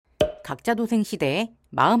각자 도생 시대의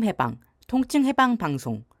마음 해방, 통증 해방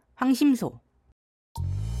방송 황심소.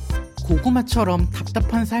 고구마처럼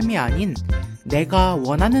답답한 삶이 아닌 내가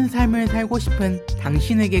원하는 삶을 살고 싶은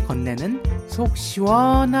당신에게 건네는 속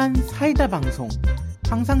시원한 사이다 방송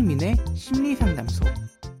황상민의 심리상담소.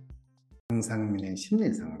 황상민의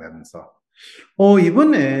심리상담소.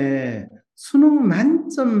 이번에 수능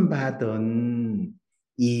만점 받은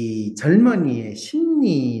이 젊은이의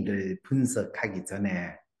심리를 분석하기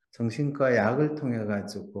전에 정신과 약을 통해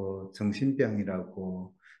가지고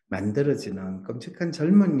정신병이라고 만들어지는 끔찍한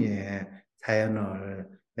젊은이의 사연을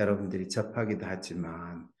여러분들이 접하기도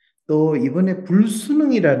하지만, 또 이번에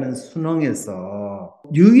불수능이라는 수능에서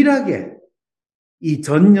유일하게 이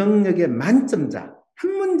전 영역의 만점자,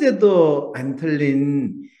 한 문제도 안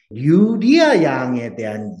틀린 류리아 양에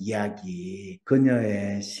대한 이야기,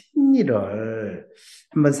 그녀의 심리를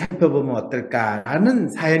한번 살펴보면 어떨까라는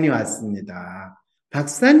사연이 왔습니다.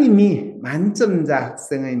 박사님이 만점자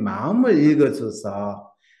학생의 마음을 읽어줘서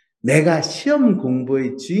내가 시험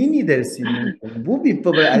공부의 주인이 될 수 있는 공부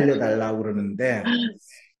비법을 알려달라고 그러는데,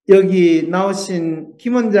 여기 나오신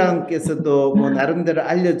김 원장께서도 뭐 나름대로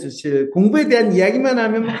알려주실, 공부에 대한 이야기만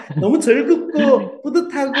하면 너무 즐겁고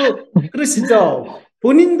뿌듯하고 그러시죠?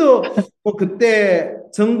 본인도 뭐 그때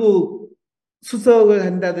전국 수석을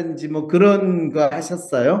한다든지 뭐 그런 거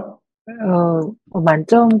하셨어요?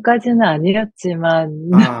 만점까지는 아니었지만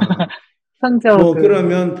성적 뭐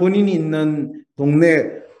그러면 본인이 있는 동네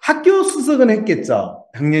학교 수석은 했겠죠,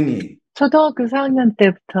 당연히. 초등학교 4학년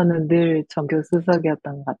때부터는 늘 전교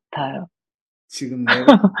수석이었던 것 같아요. 지금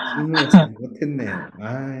내가 질문을 잘못했네요.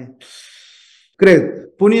 그래,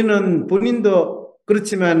 본인도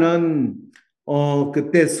그렇지만은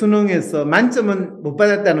그때 수능에서 만점은 못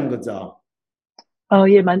받았다는 거죠?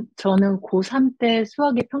 예, 저는 고3 때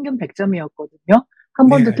수학이 평균 100점이었거든요. 한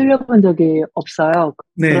번도 네. 틀려본 적이 없어요.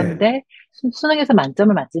 네. 그런데 수능에서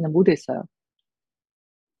만점을 맞지는 못했어요.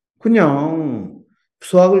 그냥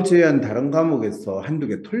수학을 제외한 다른 과목에서 한두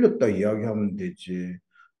개 틀렸다 이야기하면 되지.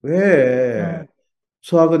 왜?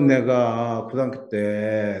 수학은 내가 고등학교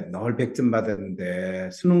때 늘 100점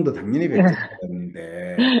받았는데, 수능도 당연히 100점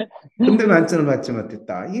받았는데, 근데 만점을 받지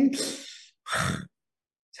못했다.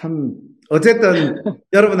 참, 어쨌든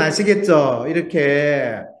여러분 아시겠죠?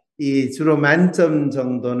 이렇게 이 주로 만점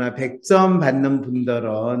정도나 100점 받는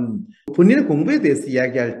분들은 본인의 공부에 대해서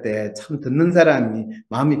이야기할 때 참 듣는 사람이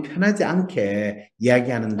마음이 편하지 않게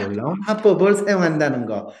이야기하는 놀라운 화법을 사용한다는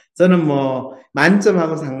거, 저는 뭐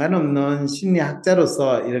만점하고 상관없는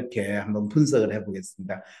심리학자로서 이렇게 한번 분석을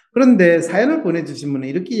해보겠습니다. 그런데 사연을 보내주신 분은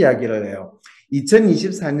이렇게 이야기를 해요.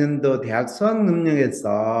 2024년도 대학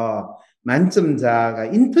수학능력에서 만점자가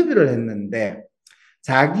인터뷰를 했는데,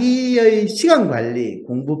 자기의 시간 관리,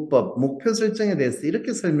 공부법, 목표 설정에 대해서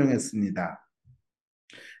이렇게 설명했습니다.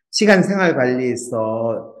 시간 생활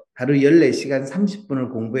관리에서 하루 14시간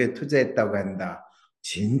 30분을 공부에 투자했다고 한다.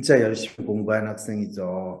 진짜 열심히 공부한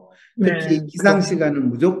학생이죠. 특히 네, 기상 시간은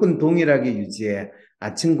무조건 동일하게 유지해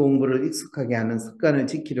아침 공부를 익숙하게 하는 습관을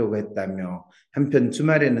지키려고 했다며, 한편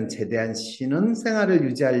주말에는 최대한 쉬는 생활을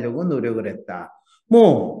유지하려고 노력을 했다.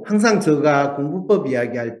 뭐 항상 제가 공부법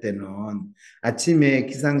이야기할 때는 아침에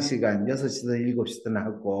기상시간 6시든 7시든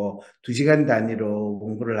하고 2시간 단위로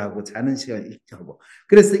공부를 하고 자는 시간 이렇게 하고,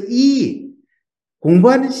 그래서 이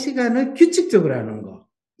공부하는 시간을 규칙적으로 하는 거,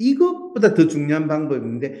 이것보다 더 중요한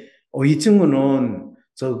방법인데, 이 친구는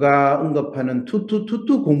제가 언급하는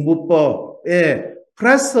투투 공부법에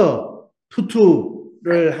플러스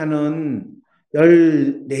투투를 하는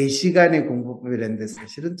 14시간의 공부법이라는데,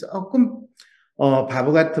 사실은 조금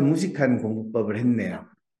바보 같은 무식한 공부법을 했네요.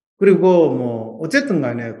 그리고 뭐 어쨌든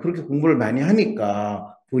간에 그렇게 공부를 많이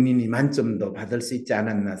하니까 본인이 만점도 받을 수 있지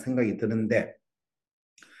않았나 생각이 드는데,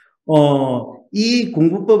 이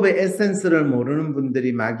공부법의 에센스를 모르는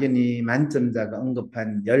분들이 막연히 만점자가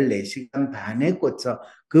언급한 14시간 반에 꽂혀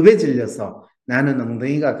급에 질려서 나는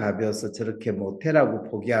엉덩이가 가벼워서 저렇게 못해라고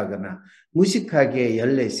포기하거나 무식하게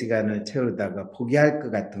 14시간을 채우다가 포기할 것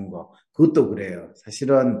같은 거, 그것도 그래요.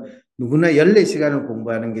 사실은 누구나 14시간을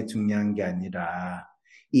공부하는 게 중요한 게 아니라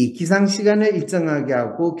이 기상 시간을 일정하게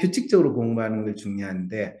하고 규칙적으로 공부하는 게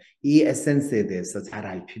중요한데, 이 에센스에 대해서 잘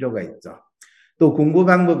알 필요가 있죠. 또 공부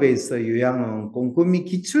방법에 있어 요양은 꼼꼼히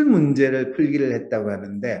기출 문제를 풀기를 했다고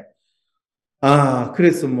하는데,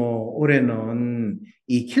 그래서 뭐 올해는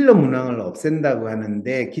이 킬러 문항을 없앤다고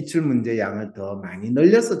하는데 기출 문제 양을 더 많이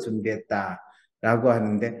늘려서 준비했다라고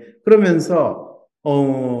하는데, 그러면서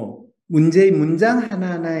문제의 문장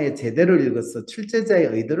하나하나에 제대로 읽어서 출제자의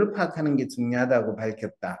의도를 파악하는 게 중요하다고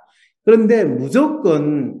밝혔다. 그런데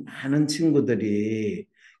무조건 많은 친구들이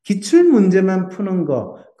기출 문제만 푸는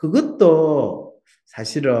거, 그것도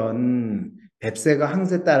사실은 뱁새가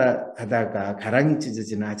항새 따라가다가 가랑이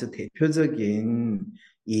찢어지는 아주 대표적인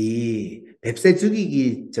이 뱁새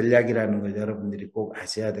죽이기 전략이라는 걸 여러분들이 꼭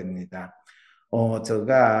아셔야 됩니다.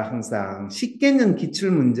 제가 항상 10개년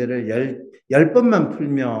기출 문제를 열 번만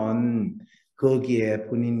풀면 거기에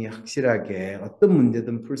본인이 확실하게 어떤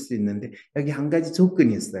문제든 풀 수 있는데 여기 한 가지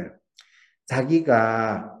조건이 있어요.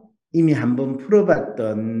 자기가 이미 한번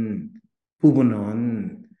풀어봤던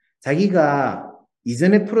부분은 자기가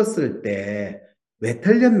이전에 풀었을 때 왜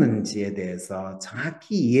틀렸는지에 대해서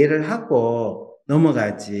정확히 이해를 하고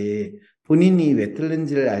넘어가지 본인이 왜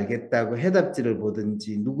틀린지를 알겠다고 해답지를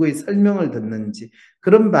보든지 누구의 설명을 듣는지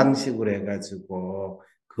그런 방식으로 해가지고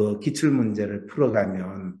그 기출문제를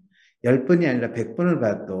풀어가면 10번이 아니라 100번을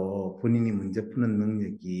봐도 본인이 문제 푸는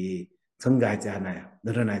능력이 증가하지 않아요.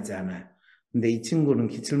 늘어나지 않아요. 근데 이 친구는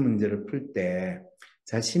기출문제를 풀 때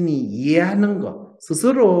자신이 이해하는 것,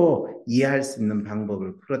 스스로 이해할 수 있는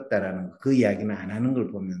방법을 풀었다라는 거, 그 이야기는 안 하는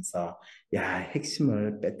걸 보면서 야,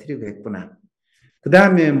 핵심을 빼뜨리고 했구나. 그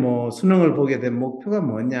다음에 뭐 수능을 보게 된 목표가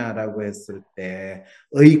뭐냐라고 했을 때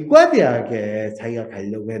의과대학에 자기가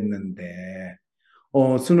가려고 했는데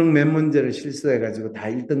수능 몇 문제를 실수해가지고 다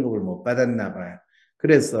 1등급을 못 받았나 봐요.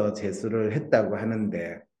 그래서 재수를 했다고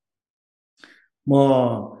하는데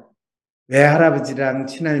뭐 외할아버지랑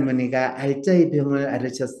친할머니가 알자의 병을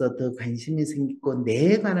앓으셔서 더 관심이 생기고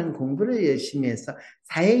뇌에 관한 공부를 열심히 해서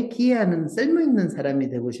사회에 기여하는 쓸모있는 사람이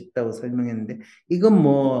되고 싶다고 설명했는데 이건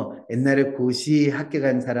뭐 옛날에 고시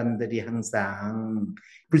합격한 사람들이 항상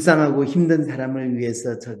불쌍하고 힘든 사람을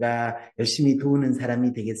위해서 제가 열심히 도우는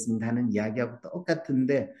사람이 되겠습니다 하는 이야기하고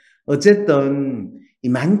똑같은데 어쨌든 이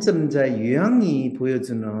만점자 유형이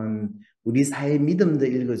보여주는 우리 사회 믿음도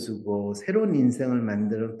읽어주고 새로운 인생을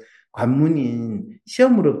만드는 관문인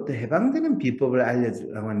시험으로부터 해방되는 비법을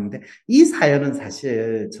알려주려고 하는데 이 사연은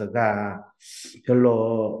사실 제가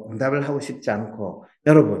별로 응답을 하고 싶지 않고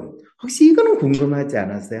여러분 혹시 이거는 궁금하지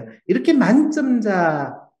않았어요? 이렇게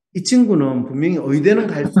만점자 이 친구는 분명히 의대는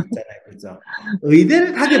갈 수 있잖아요. 그죠?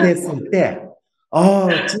 의대를 가게 됐을 때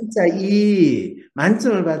진짜 이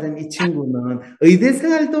만점을 받은 이 친구는 의대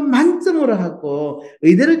생활도 만점으로 하고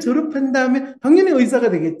의대를 졸업한 다음에 당연히 의사가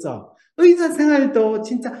되겠죠. 의사 생활도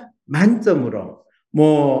진짜 만점으로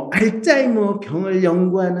뭐 알츠하이머 병을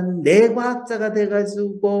연구하는 뇌과학자가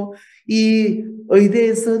돼가지고 이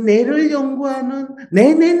의대에서 뇌를 연구하는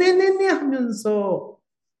네네네네네 하면서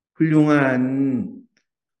훌륭한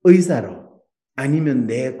의사로 아니면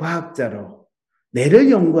뇌과학자로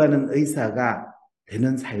뇌를 연구하는 의사가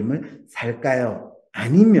되는 삶을 살까요?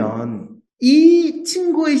 아니면 이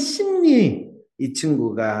친구의 심리, 이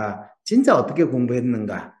친구가 진짜 어떻게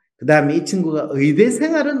공부했는가? 그 다음에 이 친구가 의대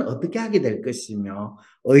생활은 어떻게 하게 될 것이며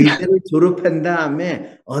의대를 졸업한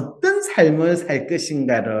다음에 어떤 삶을 살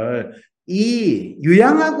것인가를 이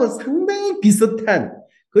유양하고 상당히 비슷한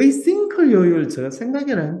거의 싱크 요율 제가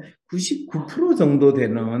생각에는 99% 정도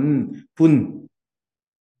되는 분.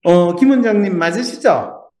 김 원장님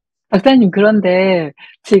맞으시죠? 박사님, 그런데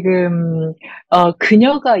지금,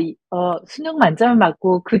 그녀가, 수능 만점을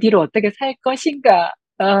맞고 그 뒤로 어떻게 살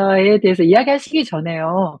것인가에 대해서 이야기하시기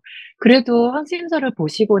전에요. 그래도 항신서를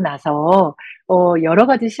보시고 나서, 여러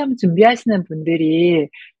가지 시험 준비하시는 분들이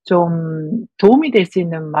좀 도움이 될 수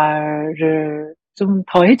있는 말을 좀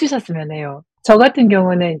더 해주셨으면 해요. 저 같은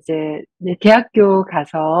경우는 이제 대학교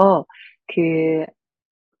가서 그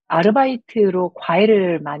아르바이트로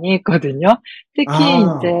과외를 많이 했거든요. 특히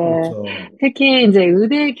이제, 그렇죠. 특히 이제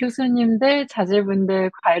의대 교수님들,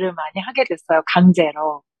 자제분들 과외를 많이 하게 됐어요.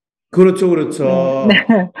 강제로. 그렇죠, 네. 그렇죠.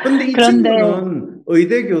 근데 이 그런데, 친구는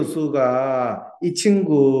의대 교수가 이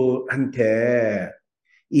친구한테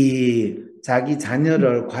이 자기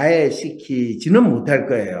자녀를 과외시키지는 못할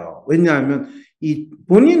거예요. 왜냐하면 이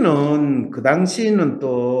본인은 그 당시는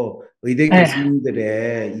또 의대 네.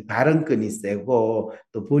 교수님들의 이 발언권이 세고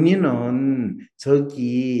또 본인은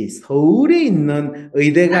저기 서울에 있는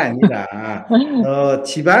의대가 아니라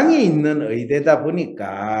지방에 있는 의대다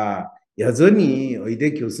보니까 여전히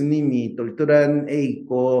의대 교수님이 똘똘한 애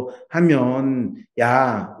있고 하면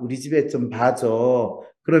야, 우리 집에 좀 봐줘.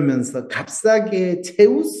 그러면서 값싸게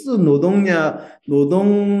최우수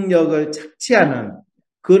노동력을 착취하는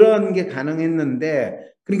그런 게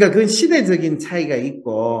가능했는데, 그러니까 그건 시대적인 차이가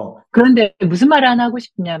있고, 그런데 무슨 말을 하나 하고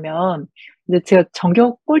싶냐면, 이제 제가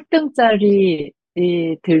전교 꼴등짜리들도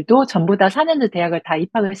전부 다 4년제 대학을 다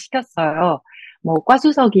입학을 시켰어요. 뭐,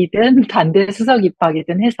 과수석이든 단대 수석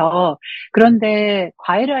입학이든 해서. 그런데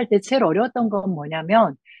과외를 할 때 제일 어려웠던 건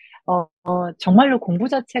뭐냐면, 정말로 공부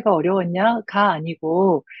자체가 어려웠냐가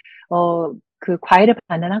아니고, 그 과외를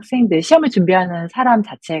받는 학생들, 시험을 준비하는 사람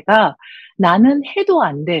자체가 나는 해도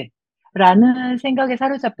안 돼. 라는 생각에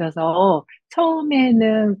사로잡혀서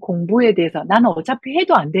처음에는 공부에 대해서 나는 어차피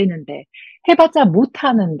해도 안 되는데, 해봤자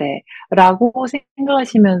못하는데, 라고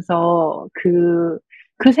생각하시면서 그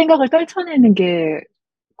생각을 떨쳐내는 게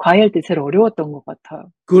과외할 때 제일 어려웠던 것 같아요.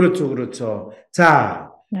 그렇죠, 그렇죠.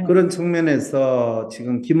 자, 네. 그런 측면에서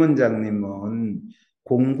지금 김 원장님은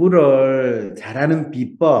공부를 잘하는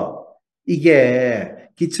비법, 이게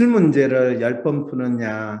기출문제를 10번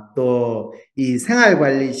푸느냐, 또 이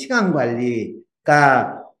생활관리,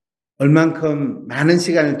 시간관리가 얼만큼 많은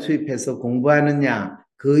시간을 투입해서 공부하느냐,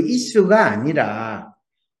 그 이슈가 아니라,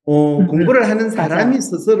 공부를 하는 맞아요. 사람이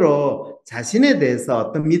스스로 자신에 대해서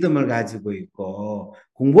어떤 믿음을 가지고 있고,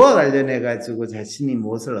 공부와 관련해 가지고 자신이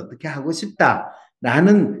무엇을 어떻게 하고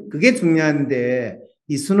싶다라는 그게 중요한데,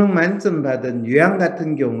 이 수능 만점 받은 유양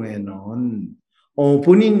같은 경우에는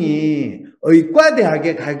본인이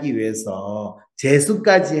의과대학에 가기 위해서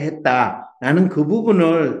재수까지 했다라는 그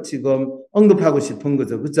부분을 지금 언급하고 싶은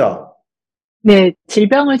거죠. 그죠? 네,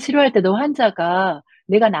 질병을 치료할 때도 환자가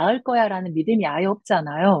내가 나을 거야라는 믿음이 아예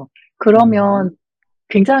없잖아요. 그러면 음,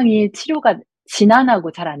 굉장히 치료가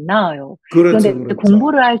지난하고 잘 안 나아요. 그렇죠, 그런데 그렇죠.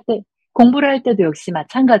 공부를 할 때도 역시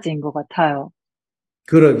마찬가지인 것 같아요.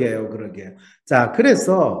 그러게요, 그러게요. 자,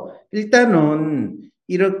 그래서 일단은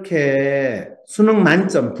이렇게 수능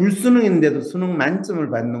만점, 불수능인데도 수능 만점을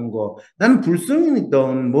받는 거, 나는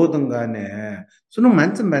불수능이든 뭐든 간에 수능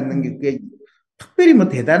만점 받는 게 음, 그게 특별히 뭐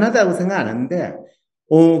대단하다고 생각 안 하는데,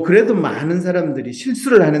 그래도 많은 사람들이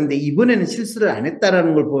실수를 하는데 이번에는 실수를 안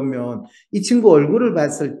했다라는 걸 보면 이 친구 얼굴을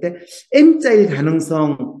봤을 때 M자일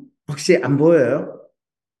가능성 혹시 안 보여요?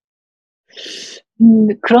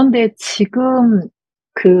 그런데 지금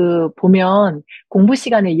보면 공부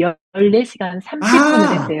시간을 14시간 30분을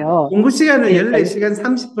아, 했대요. 공부 시간을 네, 14시간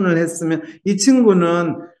 30분을 했으면 이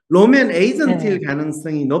친구는 로맨 에이전트일 네.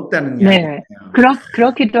 가능성이 높다는 네. 이야기네요.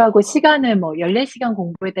 그렇기도 하고 시간을 뭐 14시간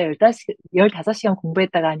공부했다, 15시간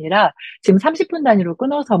공부했다가 아니라 지금 30분 단위로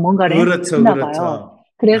끊어서 뭔가를 그렇죠, 했나 봐요. 그렇죠.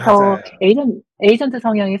 그래서 맞아요. 에이전트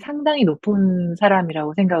성향이 상당히 높은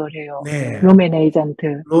사람이라고 생각을 해요. 네. 로맨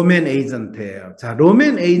에이전트. 로맨 에이전트예요. 자,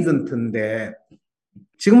 로맨 에이전트인데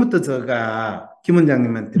지금부터 제가 김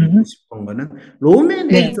원장님한테 묻고 음, 싶은 거는 로맨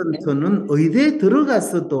네. 에이전트는 의대에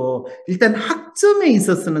들어갔어도 일단 학점에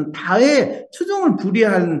있어서는 다의 추종을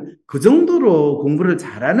불이한 그 정도로 공부를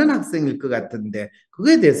잘하는 학생일 것 같은데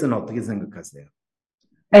그거에 대해서는 어떻게 생각하세요?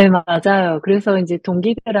 네, 맞아요. 그래서 이제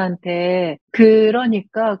동기들한테,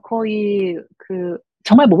 그러니까 거의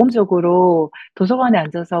정말 모범적으로 도서관에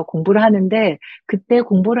앉아서 공부를 하는데, 그때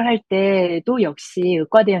공부를 할 때도 역시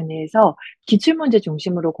의과대학 내에서 기출문제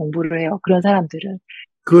중심으로 공부를 해요. 그런 사람들은.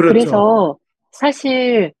 그렇죠. 그래서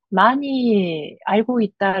사실 많이 알고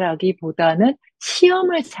있다라기보다는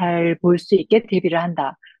시험을 잘 볼 수 있게 대비를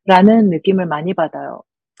한다라는 느낌을 많이 받아요.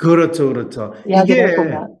 그렇죠, 그렇죠. 이야기를 이게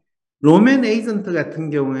해보면. 로맨 에이전트 같은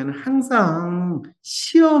경우에는 항상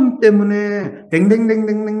시험 때문에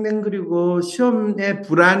댕댕댕댕댕댕 그리고 시험에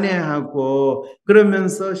불안해하고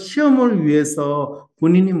그러면서 시험을 위해서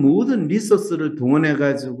본인이 모든 리소스를 동원해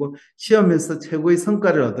가지고 시험에서 최고의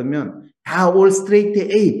성과를 얻으면 다 올 스트레이트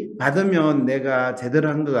A 받으면 내가 제대로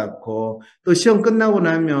한 것 같고 또 시험 끝나고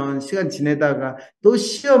나면 시간 지내다가 또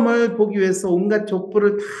시험을 보기 위해서 온갖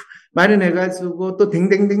족보를 다 마련해가지고 또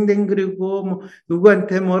댕댕댕댕 그리고 뭐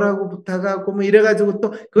누구한테 뭐라고 부탁하고 뭐 이래가지고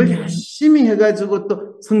또 그걸 음, 열심히 해가지고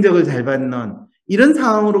또 성적을 잘 받는 이런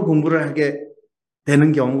상황으로 공부를 하게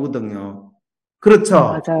되는 경우거든요. 그렇죠.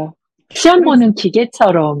 맞아요. 시험 그래서 보는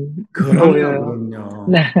기계처럼 그럼요, 보여요.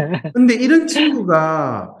 네. 그럼요. 근데 이런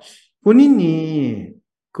친구가 본인이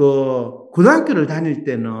그 고등학교를 다닐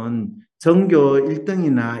때는 전교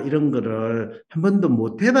 1등이나 이런 거를 한 번도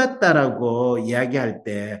못 해봤다라고 이야기할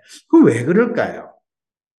때, 그건 왜 그럴까요?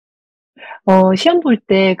 시험 볼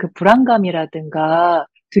때 그 불안감이라든가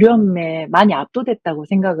두려움에 많이 압도됐다고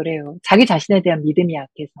생각을 해요. 자기 자신에 대한 믿음이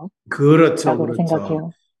그렇죠, 약해서라고 그렇죠. 생각해요.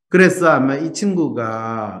 그래서 아마 이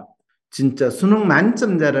친구가 진짜 수능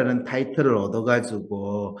만점자라는 타이틀을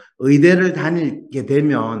얻어가지고 의대를 다니게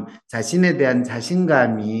되면 자신에 대한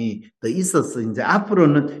자신감이 더 있어서 이제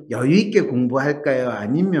앞으로는 여유 있게 공부할까요?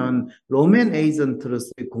 아니면 로맨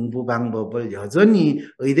에이전트로서의 공부 방법을 여전히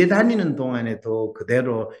의대 다니는 동안에도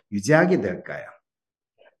그대로 유지하게 될까요?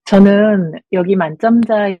 저는 여기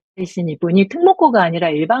만점자이신 이분이 특목고가 아니라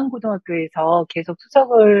일반 고등학교에서 계속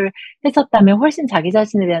수석을 했었다면 훨씬 자기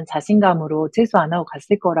자신에 대한 자신감으로 재수 안 하고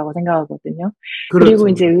갔을 거라고 생각하거든요. 그리고 그렇죠,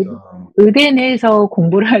 이제 그렇죠. 의대 내에서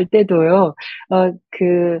공부를 할 때도요,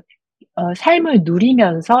 삶을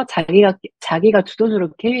누리면서 자기가 주도적으로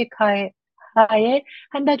하에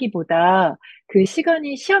한다기보다 그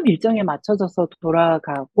시간이 시험 일정에 맞춰져서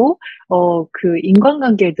돌아가고, 그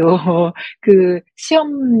인간관계도 그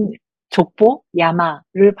시험 족보,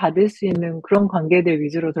 야마를 받을 수 있는 그런 관계들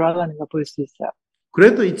위주로 돌아가는 걸 볼 수 있어요.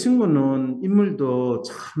 그래도 이 친구는 인물도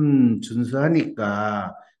참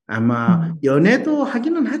준수하니까 아마 음. 연애도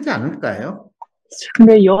하기는 하지 않을까요?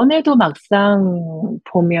 근데 연애도 막상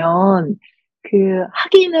보면 그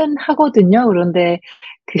하기는 하거든요. 그런데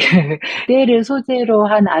그 의대를 소재로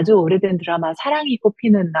한 아주 오래된 드라마 사랑이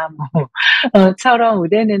꽃피는 나무 처럼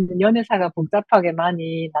의대는 연애사가 복잡하게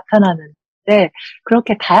많이 나타나는데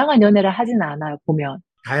그렇게 다양한 연애를 하진 않아요, 보면.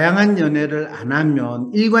 다양한 연애를 안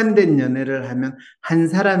하면, 일관된 연애를 하면 한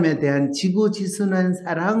사람에 대한 지고지순한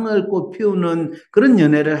사랑을 꽃피우는 그런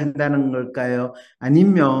연애를 한다는 걸까요?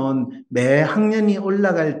 아니면 매 학년이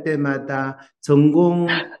올라갈 때마다 전공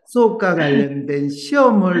수업과 관련된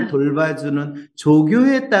시험을 돌봐주는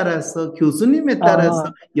조교에 따라서, 교수님에 따라서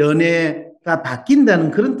어, 연애가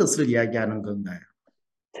바뀐다는 그런 뜻을 이야기하는 건가요?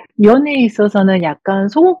 연애에 있어서는 약간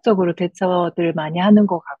소극적으로 대처들 많이 하는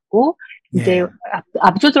것 같고, 이제 네,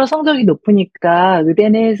 압도적으로 성적이 높으니까 의대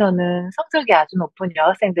내에서는 성적이 아주 높은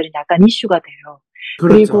여학생들은 약간 이슈가 돼요.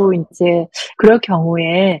 그리고 그렇죠. 이제 그럴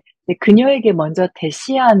경우에 이제 그녀에게 먼저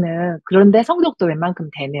대시하는, 그런데 성적도 웬만큼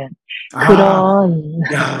되는 아, 그런,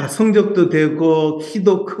 야, 성적도 되고,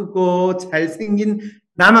 키도 크고, 잘생긴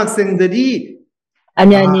남학생들이,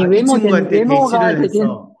 아니, 이 친구한테 대시를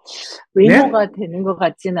해서, 네? 외모가 되는 것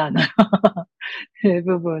같지는 않아요.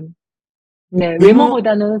 대부분. 네, 외모,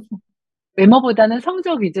 외모보다는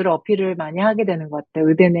성적 위주로 어필을 많이 하게 되는 것 같아요,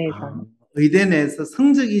 의대 내에서는. 의대 내에서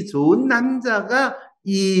성적이 좋은 남자가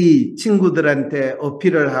이 친구들한테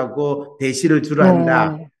어필을 하고 대시를 주로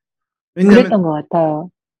한다. 네, 왜냐하면, 그랬던 것 같아요.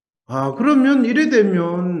 그러면 이래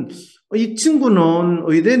되면 이 친구는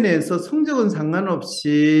의대 내에서 성적은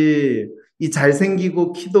상관없이 이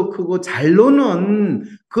잘생기고 키도 크고 잘 노는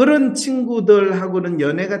그런 친구들하고는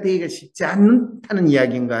연애가 되기가 쉽지 않다는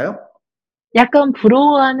이야기인가요? 약간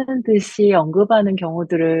부러워하는 듯이 언급하는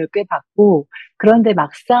경우들을 꽤 봤고, 그런데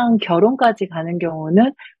막상 결혼까지 가는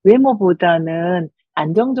경우는 외모보다는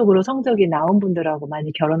안정적으로 성적이 나온 분들하고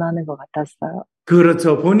많이 결혼하는 것 같았어요.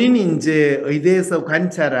 그렇죠. 본인이 이제 의대에서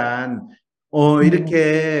관찰한 음,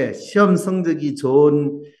 이렇게 시험 성적이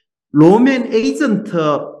좋은 로맨 에이전트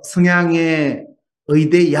성향의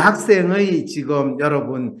의대 여학생의 지금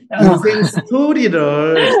여러분 어, 인생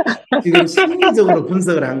스토리를 지금 심리적으로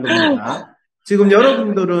분석을 한 겁니다. 지금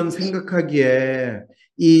여러분들은 생각하기에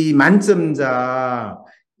이 만점자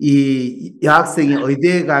이 여학생이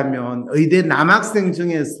의대에 가면 의대 남학생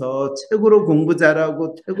중에서 최고로 공부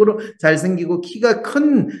잘하고 최고로 잘생기고 키가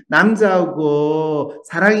큰 남자하고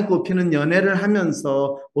사랑이 꼽히는 연애를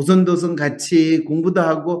하면서 오손도손 같이 공부도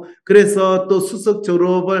하고 그래서 또 수석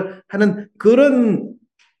졸업을 하는 그런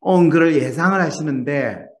그걸 예상을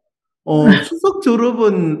하시는데 수석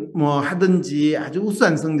졸업은 뭐 하든지 아주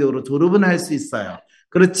우수한 성적으로 졸업은 할 수 있어요.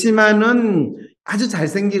 그렇지만은 아주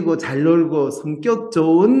잘생기고 잘 놀고 성격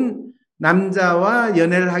좋은 남자와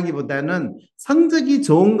연애를 하기보다는 성적이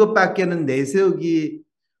좋은 것밖에는 내세우기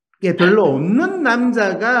게 별로 없는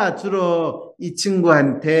남자가 주로 이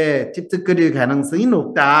친구한테 찝찝거릴 가능성이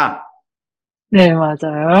높다. 네,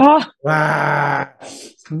 맞아요. 와,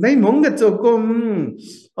 상당히 뭔가 조금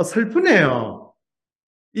슬프네요.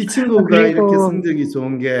 이 친구가 이렇게 그리고 성적이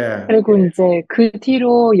좋은 게. 그리고 이제 그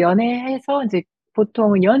뒤로 연애해서 이제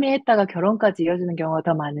보통 연애했다가 결혼까지 이어지는 경우가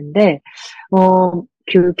더 많은데,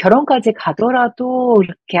 그 결혼까지 가더라도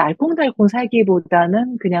이렇게 알콩달콩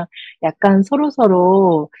살기보다는 그냥 약간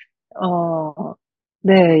서로서로, 어,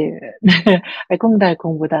 네, 네,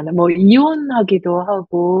 알콩달콩보다는 뭐 이혼하기도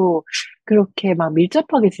하고, 그렇게 막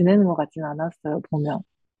밀접하게 지내는 것 같진 않았어요, 보면.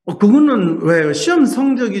 그거는 왜 시험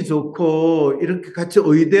성적이 좋고 이렇게 같이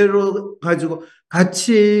의대로 가지고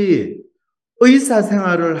같이 의사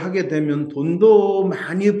생활을 하게 되면 돈도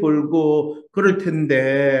많이 벌고 그럴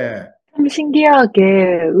텐데. 참 신기하게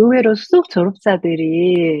의외로 수석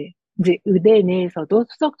졸업자들이 이제 의대 내에서도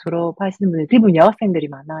수석 졸업하시는 분들 대부분 여학생들이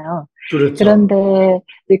많아요. 그렇죠. 그런데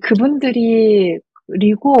이제 그분들이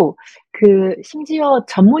그리고 그 심지어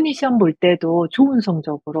전문의 시험 볼 때도 좋은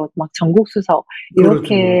성적으로 막 전국 수석 그렇죠.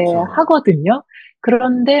 이렇게 그렇죠. 하거든요.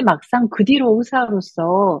 그런데 막상 그 뒤로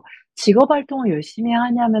의사로서 직업 활동을 열심히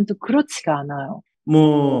하냐면 또 그렇지가 않아요.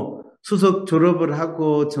 뭐 수석 졸업을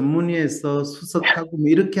하고 전문의에서 수석하고 뭐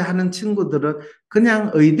이렇게 하는 친구들은 그냥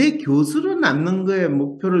의대 교수로 남는 거에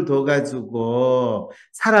목표를 둬가지고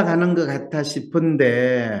살아가는 것 같아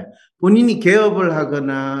싶은데 본인이 개업을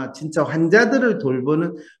하거나 진짜 환자들을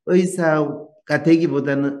돌보는 의사가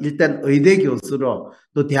되기보다는 일단 의대 교수로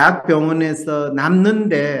또 대학병원에서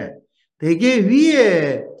남는데 되게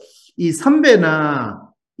위에 이 선배나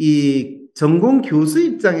이 전공 교수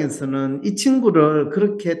입장에서는 이 친구를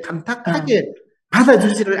그렇게 탐탁하게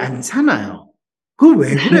받아주지를 않잖아요. 그거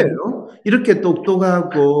왜 그래요? 이렇게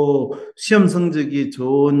똑똑하고 시험 성적이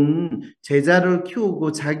좋은 제자를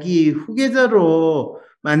키우고 자기 후계자로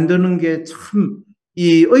만드는 게 참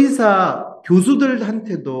이 의사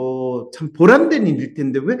교수들한테도 참 보람된 일일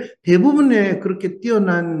텐데 왜 대부분의 그렇게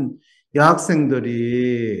뛰어난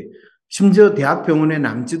여학생들이 심지어 대학병원에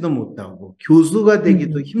남지도 못하고 교수가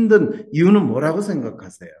되기도 힘든 이유는 뭐라고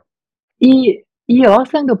생각하세요? 이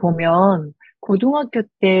여학생도 보면 고등학교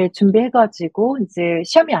때 준비해가지고 이제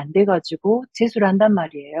시험이 안 돼가지고 재수를 한단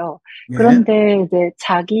말이에요. 예? 그런데 이제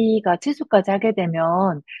자기가 재수까지 하게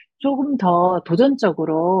되면 조금 더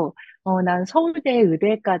도전적으로 난 서울대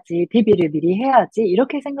의대까지 대비를 미리 해야지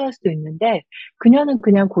이렇게 생각할 수도 있는데 그녀는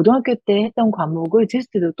그냥 고등학교 때 했던 과목을 재수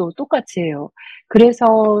때도 또 똑같이 해요.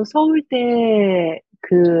 그래서 서울대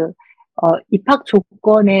입학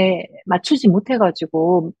조건에 맞추지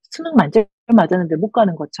못해가지고 수능 만점 맞았는데 못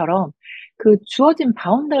가는 것처럼 그 주어진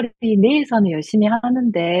바운더리 내에서는 열심히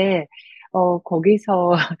하는데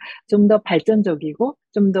거기서 좀 더 발전적이고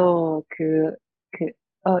좀 더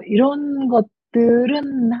이런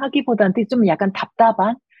것들은 하기보다는 되게 좀 약간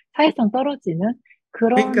답답한 사회성 떨어지는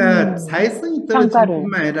그러니까 그런 사회성이 떨어질 평가를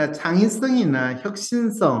뿐만 아니라 창의성이나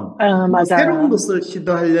혁신성, 뭐 새로운 맞아요. 것을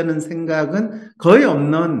시도하려는 생각은 거의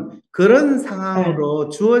없는 그런 예, 상황으로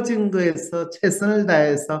주어진 거에서 최선을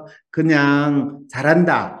다해서 그냥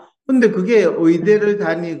잘한다. 근데 그게 음, 의대를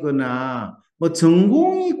다니거나 뭐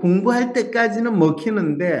전공이 공부할 때까지는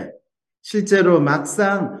먹히는데 실제로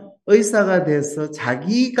막상 의사가 돼서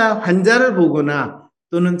자기가 환자를 보거나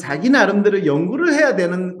또는 자기 나름대로 연구를 해야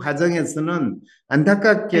되는 과정에서는 예,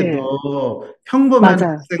 안타깝게도 평범한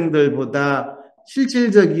맞아요. 학생들보다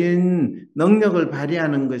실질적인 능력을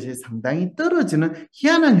발휘하는 것이 상당히 떨어지는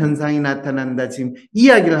희한한 현상이 나타난다. 지금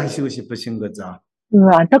이야기를 하시고 싶으신 거죠.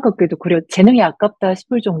 안타깝게도 그래요. 재능이 아깝다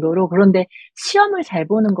싶을 정도로. 그런데 시험을 잘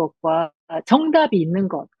보는 것과 정답이 있는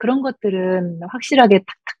것, 그런 것들은 확실하게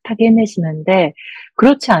탁탁탁 해내시는데,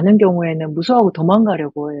 그렇지 않은 경우에는 무서워하고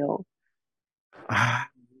도망가려고 해요. 아,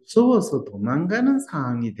 무서워서 도망가는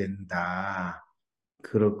상황이 된다.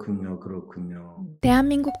 그렇군요, 그렇군요.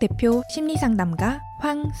 대한민국 대표 심리상담가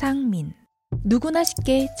황상민. 누구나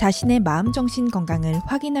쉽게 자신의 마음 정신 건강을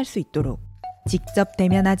확인할 수 있도록 직접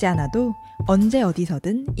대면하지 않아도 언제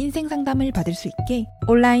어디서든 인생 상담을 받을 수 있게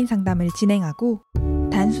온라인 상담을 진행하고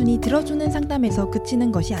단순히 들어주는 상담에서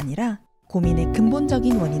그치는 것이 아니라 고민의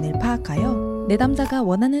근본적인 원인을 파악하여 내담자가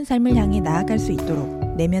원하는 삶을 향해 나아갈 수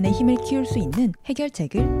있도록 내면의 힘을 키울 수 있는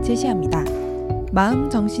해결책을 제시합니다. 마음,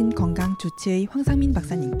 정신, 건강 주치의 황상민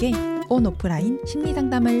박사님께 온 오프라인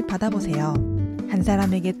심리상담을 받아보세요. 한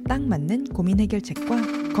사람에게 딱 맞는 고민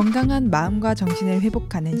해결책과 건강한 마음과 정신을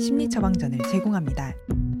회복하는 심리 처방전을 제공합니다.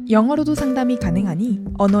 영어로도 상담이 가능하니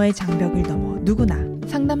언어의 장벽을 넘어 누구나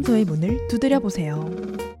상담소의 문을 두드려보세요.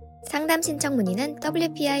 상담 신청 문의는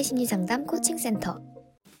WPI 심리상담 코칭센터.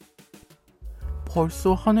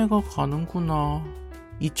 벌써 한 해가 가는구나.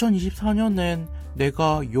 2024년엔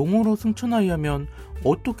내가 영어로 승천하려면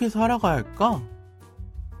어떻게 살아가야 할까?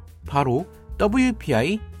 바로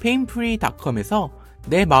WPI painfree.com에서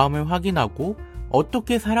내 마음을 확인하고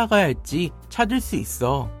어떻게 살아가야 할지 찾을 수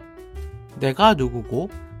있어. 내가 누구고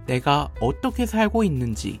내가 어떻게 살고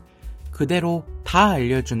있는지 그대로 다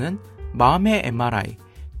알려주는 마음의 MRI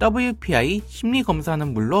WPI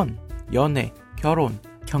심리검사는 물론 연애, 결혼,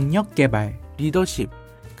 경력개발, 리더십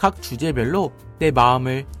각 주제별로 내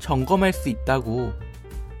마음을 점검할 수 있다고.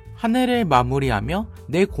 한 해를 마무리하며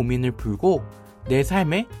내 고민을 풀고 내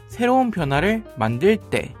삶에 새로운 변화를 만들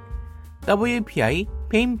때 WPI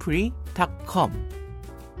painfree.com